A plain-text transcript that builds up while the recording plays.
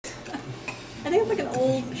think it's like an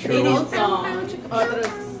old Sure. song. Oh, I thought it was.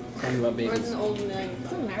 Talking about Or it's babies. an old million It's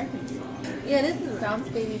song. an American song. Yeah, it is. Bounce,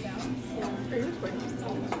 baby, bounce. Yeah. Are you recording?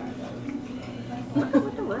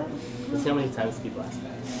 Let's see how many times people ask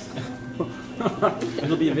that.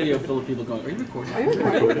 It'll be a video full of people going, are you recording? Are you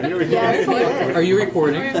recording? Yes, he is. Are you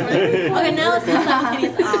recording? Okay, now let's do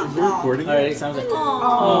simultaneous. Recording? Alright, sounds like. Aww.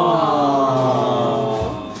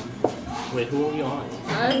 Wait, who are we on?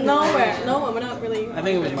 Nowhere. No, we're not really. I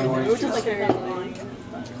think it was my It orange. was just like very long.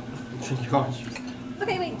 Gosh.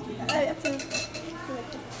 Okay, wait. I have to.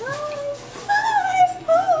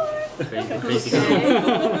 Crazy.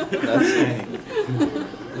 That's standing.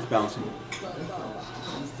 It's bouncing.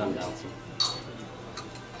 It's done bouncing.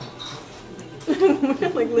 We're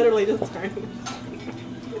like literally just starting.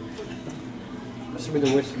 This will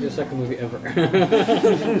be the second movie ever.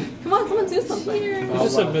 Come on, someone do something.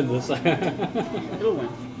 Just submit this. It'll win.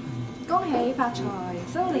 恭喜發財，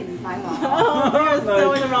新年快樂！ Oh, we're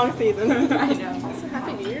still in the wrong season. I know.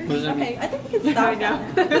 Happy New Year. Was it- Okay, I think we can start now.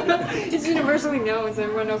 It's universally known, so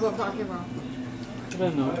everyone knows what I'm talking about. I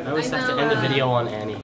don't know. I always have to end the video on Annie.